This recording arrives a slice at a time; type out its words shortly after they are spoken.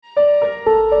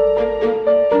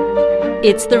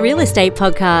It's the Real Estate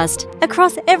Podcast,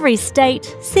 across every state,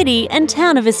 city and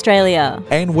town of Australia.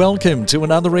 And welcome to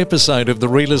another episode of the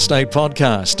Real Estate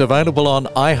Podcast, available on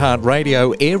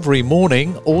iHeartRadio every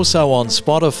morning, also on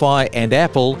Spotify and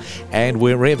Apple, and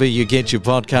wherever you get your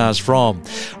podcast from.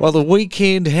 Well, the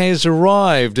weekend has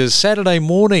arrived. It's Saturday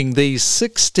morning, the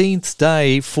 16th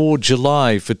day for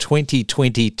July for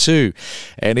 2022.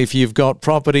 And if you've got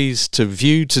properties to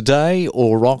view today,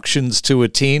 or auctions to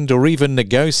attend, or even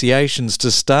negotiations to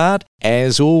start,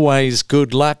 as always,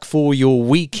 good luck for your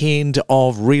weekend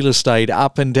of real estate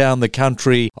up and down the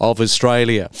country of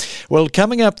Australia. Well,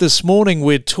 coming up this morning,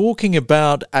 we're talking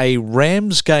about a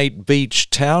Ramsgate Beach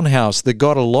townhouse that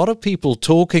got a lot of people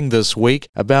talking this week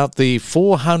about the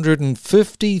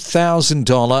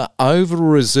 $450,000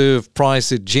 over-reserve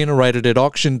price it generated at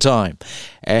auction time.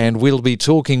 And we'll be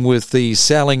talking with the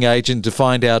selling agent to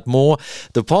find out more.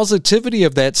 The positivity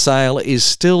of that sale is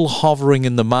still hovering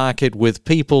in the market, with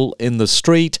people in the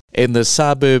street, in the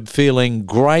suburb, feeling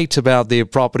great about their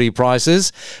property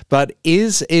prices. But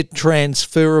is it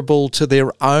transferable to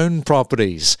their own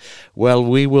properties? Well,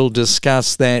 we will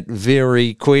discuss that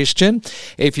very question.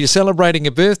 If you're celebrating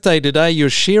a birthday today, you're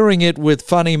sharing it with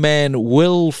funny man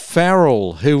Will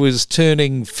Farrell, who is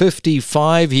turning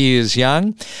 55 years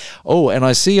young. Oh, and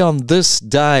I see on this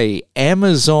day,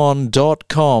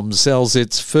 Amazon.com sells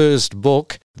its first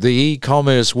book. The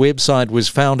e-commerce website was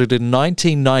founded in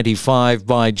 1995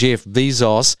 by Jeff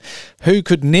Bezos, who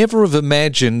could never have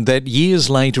imagined that years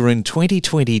later in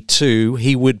 2022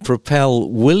 he would propel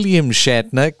William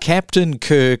Shatner, Captain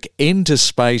Kirk, into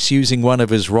space using one of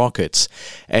his rockets.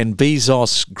 And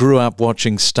Bezos grew up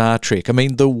watching Star Trek. I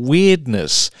mean, the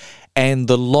weirdness and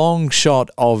the long shot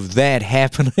of that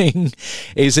happening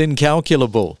is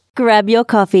incalculable. Grab your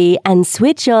coffee and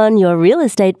switch on your real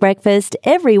estate breakfast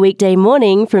every weekday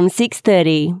morning from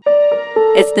 6:30.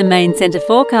 It's the Main Centre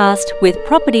forecast with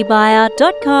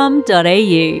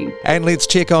propertybuyer.com.au. And let's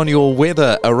check on your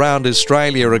weather around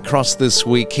Australia across this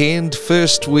weekend.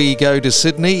 First, we go to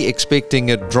Sydney,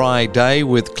 expecting a dry day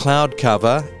with cloud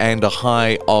cover and a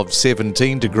high of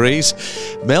 17 degrees.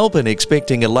 Melbourne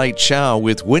expecting a late shower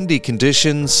with windy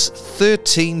conditions,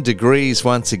 13 degrees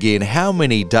once again. How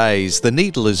many days? The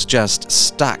needle is just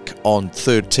stuck on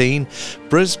 13.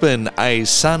 Brisbane, a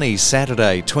sunny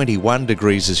Saturday, 21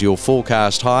 degrees is your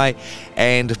forecast high.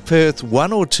 And Perth,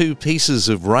 1 or 2 pieces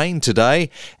of rain today,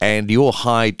 and your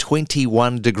high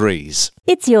 21 degrees.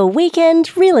 It's your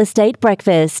weekend real estate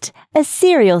breakfast, a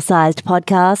serial-sized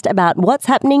podcast about what's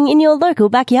happening in your local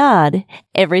backyard.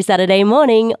 Every Saturday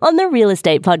morning on the Real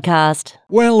Estate Podcast.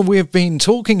 Well, we've been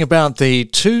talking about the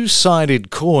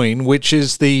two-sided coin, which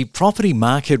is the property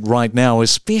market right now,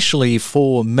 especially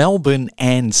for Melbourne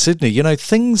and Sydney. You know,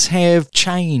 things have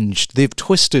changed. They've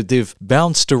twisted. They've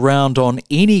bounced around. On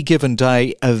any given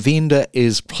day, a vendor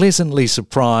is pleasantly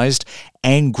surprised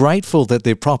and grateful that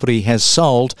their property has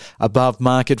sold above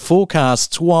market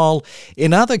forecasts, while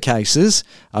in other cases,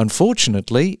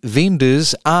 unfortunately,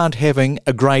 vendors aren't having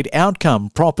a great outcome.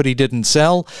 Property didn't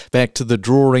sell, back to the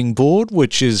drawing board,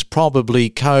 which is probably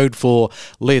code for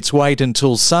let's wait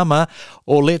until summer,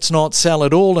 or let's not sell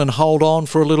at all and hold on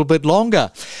for a little bit longer.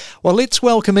 Well, let's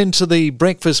welcome into the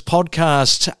Breakfast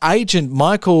Podcast agent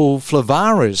Michael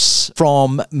Flavaris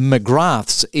from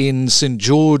McGrath's in St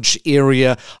George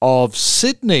area of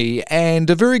Sydney. And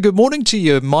a very good morning to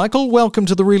you, Michael. Welcome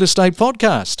to the Real Estate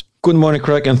Podcast. Good morning,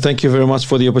 Craig, and thank you very much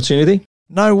for the opportunity.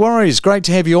 No worries. Great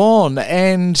to have you on.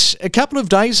 And a couple of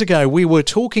days ago, we were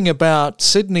talking about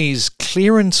Sydney's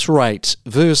clearance rate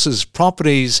versus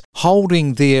properties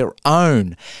holding their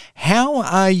own. How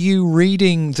are you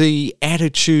reading the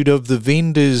attitude of the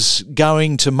vendors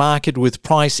going to market with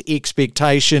price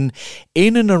expectation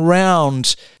in and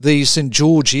around the St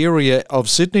George area of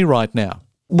Sydney right now?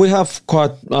 We have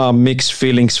quite mixed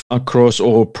feelings across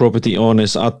all property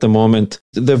owners at the moment.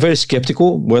 They're very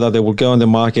skeptical whether they will go on the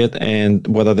market and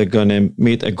whether they're going to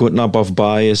meet a good number of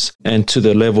buyers and to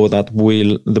the level that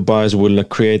the buyers will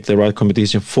create the right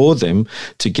competition for them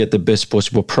to get the best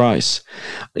possible price.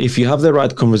 If you have the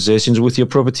right conversations with your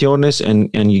property owners and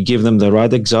you give them the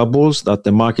right examples that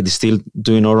the market is still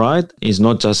doing all right, it's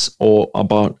not just all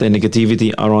about the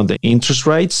negativity around the interest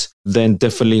rates, then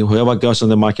definitely whoever goes on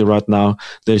the market right now,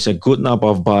 there's a good number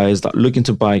of buyers that are looking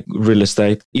to buy real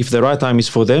estate. If the right time is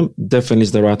for them, definitely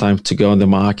is the right time to go on the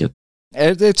market.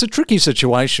 It's a tricky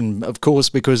situation, of course,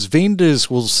 because vendors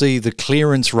will see the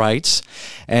clearance rates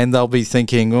and they'll be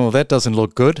thinking, oh, that doesn't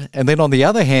look good. And then on the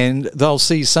other hand, they'll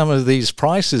see some of these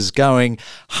prices going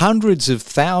hundreds of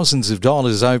thousands of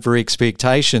dollars over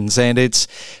expectations. And it's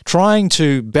trying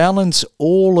to balance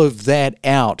all of that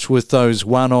out with those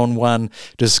one-on-one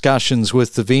discussions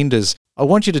with the vendors. I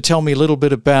want you to tell me a little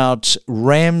bit about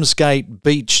Ramsgate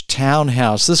Beach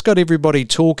Townhouse. This got everybody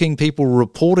talking, people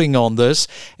reporting on this.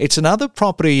 It's another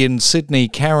property in Sydney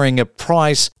carrying a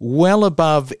price well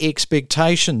above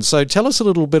expectations. So tell us a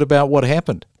little bit about what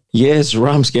happened. Yes,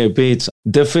 Ramsgate Beach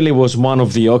definitely was one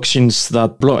of the auctions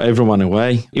that blew everyone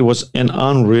away. It was an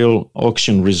unreal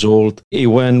auction result. It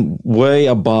went way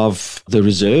above the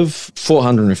reserve,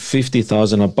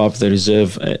 450,000 above the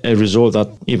reserve, a result that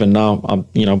even now,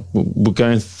 we're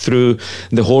going through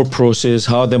the whole process,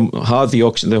 how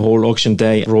the whole auction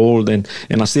day rolled, and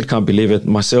I still can't believe it.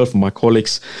 Myself, my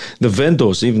colleagues, the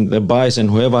vendors, even the buyers, and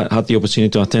whoever had the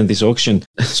opportunity to attend this auction.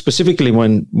 Specifically,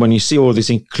 when you see all these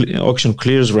auction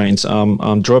clears rates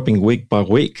dropping week by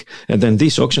week, and then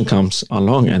this auction comes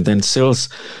along and then sells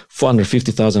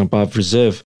 450,000 above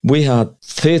reserve. We had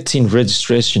 13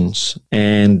 registrations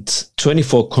and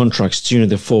 24 contracts during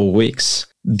the 4 weeks.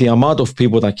 The amount of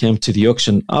people that came to the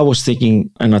auction, I was thinking,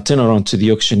 and I turned around to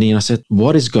the auctioneer and I said,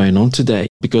 what is going on today?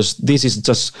 Because this is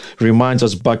just reminds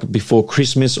us back before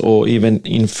Christmas or even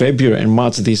in February and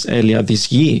March earlier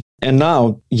this year. And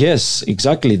now, yes,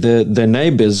 exactly, the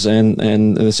neighbors and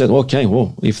they said, okay,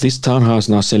 well, if this townhouse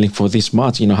now selling for this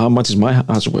much, how much is my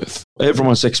house worth?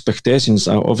 Everyone's expectations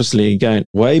are obviously going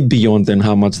way beyond than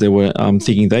how much they were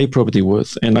thinking their property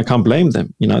worth. And I can't blame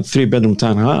them. 3-bedroom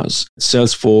townhouse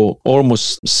sells for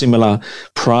almost similar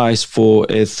price for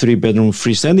a 3-bedroom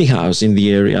freestanding house in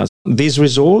the area. This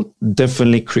result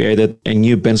definitely created a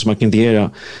new benchmark in the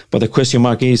area. But the question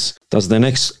mark is, does the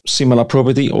next similar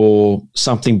property or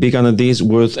something bigger than this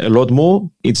worth a lot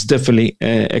more? It's definitely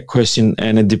a question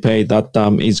and a debate that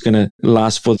is going to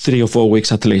last for 3 or 4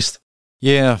 weeks at least.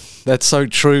 Yeah, that's so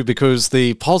true, because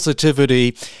the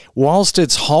positivity, whilst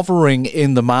it's hovering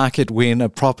in the market when a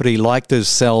property like this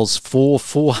sells for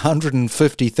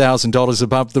 $450,000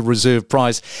 above the reserve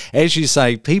price, as you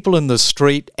say, people in the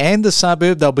street and the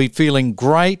suburb, they'll be feeling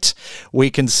great. We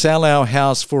can sell our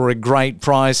house for a great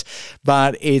price,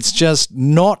 but it's just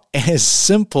not as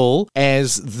simple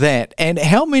as that. And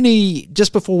how many,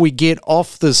 just before we get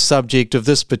off the subject of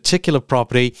this particular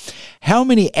property, how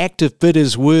many active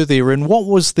bidders were there, and what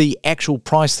was the actual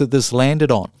price that this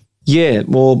landed on? Yeah,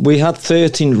 well, we had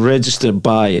 13 registered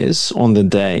buyers on the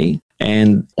day,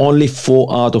 and only 4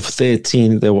 out of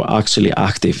 13 they were actually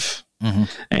active. Mm-hmm.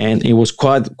 And it was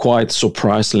quite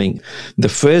surprising. The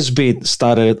first bid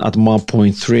started at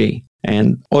 1.3.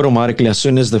 And automatically, as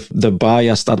soon as the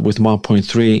buyer started with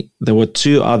 1.3, there were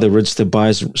 2 other registered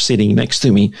buyers sitting next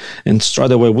to me. And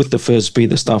straight away with the first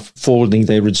bid, they start folding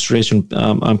their registration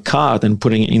card and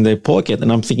putting it in their pocket.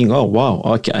 And I'm thinking, oh, wow,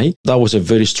 okay, that was a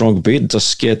very strong bid, just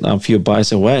scared a few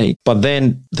buyers away. But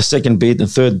then the second bid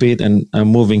and third bid and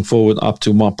moving forward up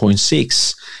to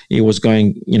 1.6, it was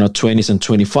going, 20s and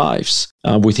 25s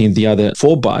within the other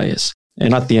 4 buyers.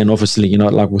 And at the end, obviously,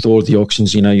 like with all the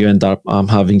auctions, you end up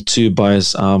having 2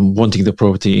 buyers wanting the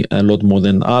property a lot more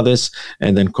than others,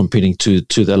 and then competing to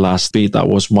the last bid that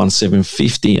was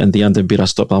 1,750, and the under bidder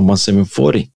stopped at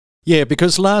 1,740. Yeah,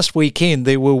 because last weekend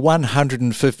there were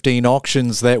 115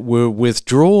 auctions that were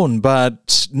withdrawn,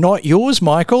 but not yours,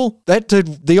 Michael. That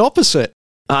did the opposite.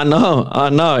 I know.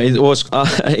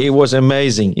 It was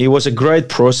amazing. It was a great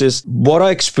process. What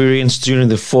I experienced during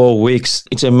the 4 weeks,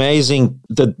 it's amazing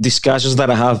the discussions that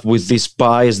I have with these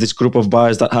buyers, this group of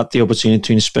buyers that had the opportunity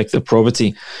to inspect the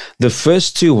property. The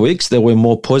first 2 weeks, they were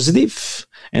more positive.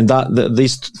 And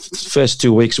these first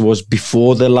 2 weeks was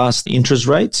before the last interest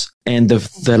rates. And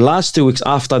the last 2 weeks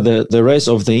after the raise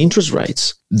of the interest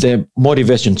rates, the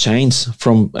motivation changed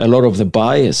from a lot of the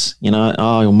buyers.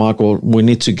 Oh, Michael, we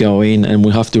need to go in and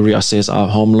we have to reassess our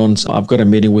home loans. I've got a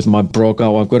meeting with my broker.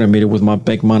 I've got a meeting with my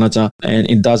bank manager, and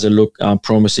it doesn't look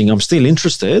promising. I'm still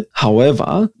interested.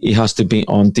 However, it has to be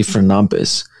on different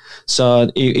numbers. So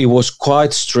it was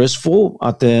quite stressful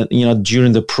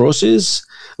during the process.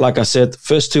 Like I said,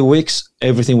 first 2 weeks,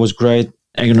 everything was great.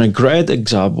 And a great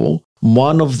example,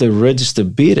 one of the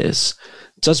registered bidders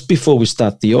just before we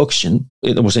start the auction,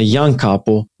 it was a young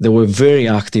couple. They were very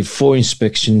active for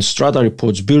inspections, strata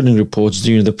reports, building reports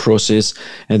during the process.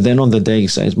 And then on the day, he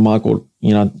says, Michael,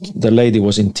 the lady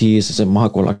was in tears. She said,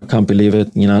 Michael, I can't believe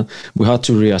it. We had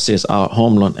to reassess our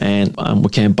home loan and we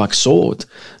came back sold.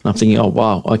 And I'm thinking, oh,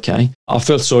 wow, okay. I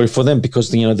felt sorry for them because,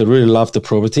 they really loved the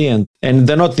property and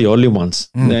they're not the only ones.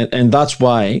 And that's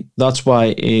why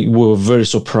we were very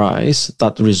surprised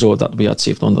that result that we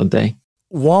achieved on the day.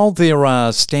 While there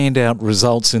are standout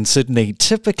results in Sydney,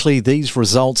 typically these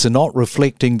results are not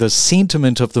reflecting the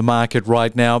sentiment of the market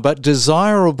right now, but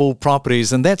desirable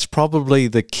properties, and that's probably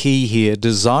the key here,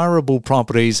 desirable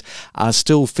properties are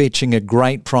still fetching a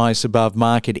great price above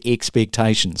market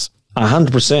expectations.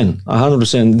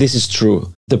 100%. This is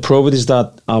true. The properties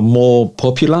that are more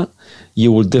popular,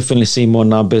 you will definitely see more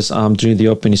numbers during the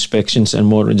open inspections and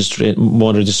more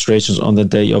registrations on the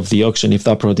day of the auction if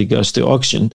that property goes to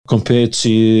auction, compared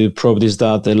to properties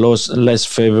that are less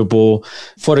favorable.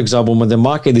 For example, when the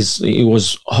market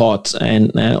was hot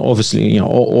and obviously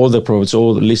all the properties,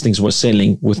 all the listings were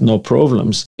selling with no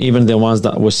problems. Even the ones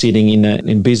that were sitting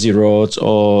in busy roads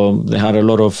or they had a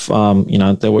lot of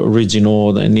they were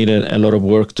original, they needed a lot of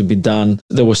work to be done,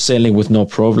 they were selling with no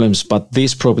problems. But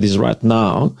these properties right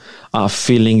now are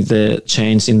feeling the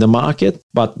change in the market.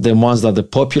 But the ones that are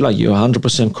popular, you're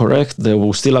 100% correct. They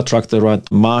will still attract the right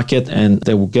market and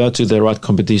they will go to the right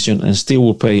competition and still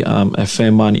will pay a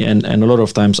fair money and a lot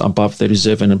of times above the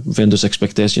reserve and vendors'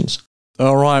 expectations.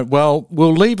 All right, well,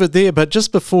 we'll leave it there. But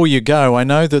just before you go, I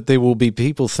know that there will be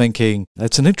people thinking,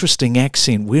 that's an interesting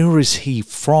accent. Where is he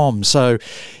from? So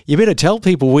you better tell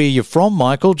people where you're from,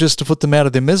 Michael, just to put them out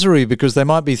of their misery, because they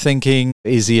might be thinking,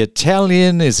 is he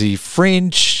Italian? Is he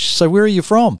French? So where are you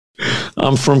from?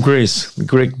 I'm from Greece,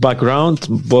 Greek background.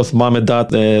 Both mom and dad,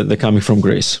 they're coming from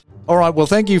Greece. All right, well,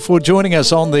 thank you for joining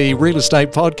us on the Real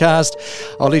Estate Podcast.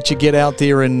 I'll let you get out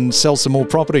there and sell some more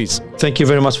properties. Thank you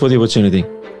very much for the opportunity.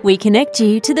 We connect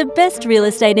you to the best real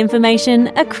estate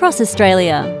information across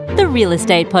Australia. The Real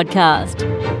Estate Podcast.